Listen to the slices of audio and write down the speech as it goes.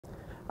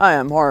Hi,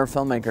 I'm horror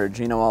filmmaker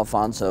Gino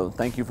Alfonso.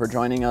 Thank you for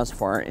joining us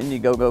for our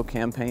Indiegogo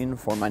campaign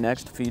for my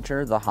next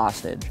feature, The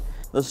Hostage.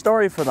 The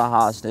story for The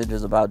Hostage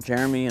is about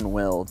Jeremy and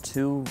Will,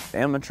 two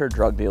amateur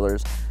drug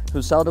dealers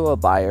who sell to a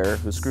buyer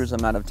who screws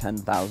them out of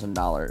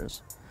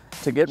 $10,000.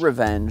 To get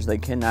revenge, they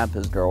kidnap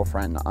his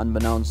girlfriend,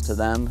 unbeknownst to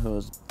them, who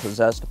is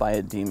possessed by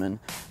a demon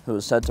who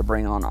is set to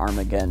bring on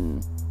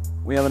Armageddon.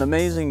 We have an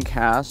amazing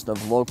cast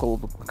of local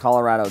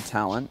Colorado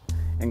talent,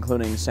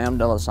 including Sam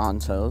De Los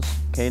Santos,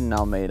 Caden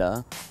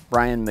Almeida,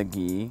 Brian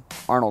McGee,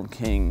 Arnold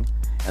King,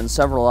 and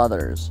several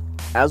others.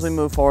 As we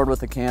move forward with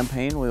the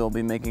campaign, we will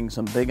be making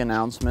some big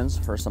announcements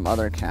for some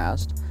other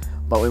cast,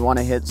 but we want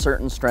to hit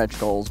certain stretch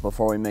goals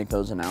before we make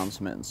those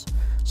announcements.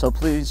 So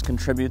please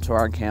contribute to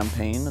our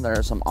campaign. There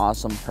are some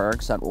awesome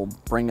perks that will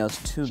bring us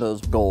to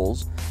those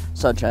goals,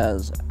 such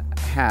as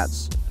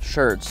hats,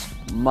 shirts,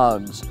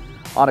 mugs,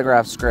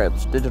 autographed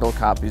scripts, digital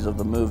copies of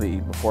the movie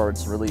before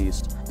it's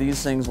released.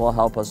 These things will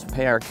help us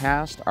pay our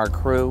cast, our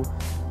crew,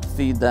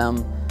 feed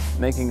them,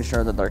 making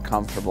sure that they're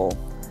comfortable.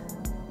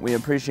 We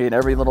appreciate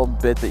every little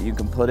bit that you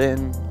can put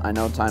in. I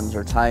know times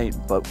are tight,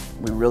 but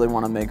we really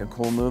want to make a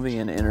cool movie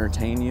and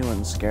entertain you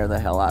and scare the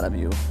hell out of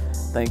you.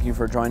 Thank you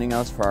for joining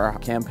us for our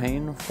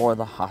campaign for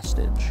The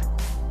Hostage.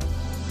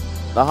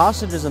 The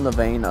Hostage is in the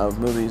vein of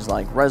movies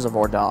like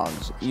Reservoir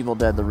Dogs, Evil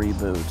Dead the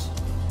Reboot,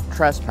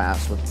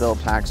 Trespass with Bill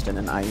Paxton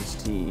and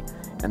Ice-T,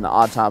 and The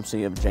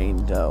Autopsy of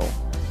Jane Doe.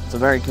 It's a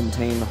very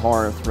contained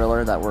horror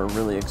thriller that we're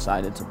really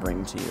excited to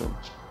bring to you.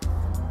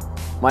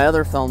 My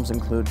other films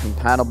include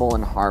Compatible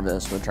and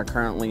Harvest, which are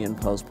currently in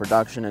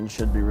post-production and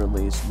should be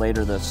released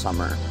later this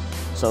summer.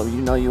 So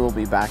you know you will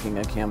be backing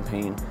a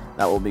campaign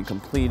that will be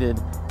completed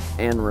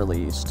and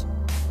released.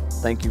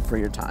 Thank you for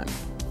your time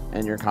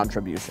and your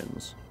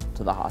contributions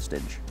to The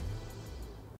Hostage.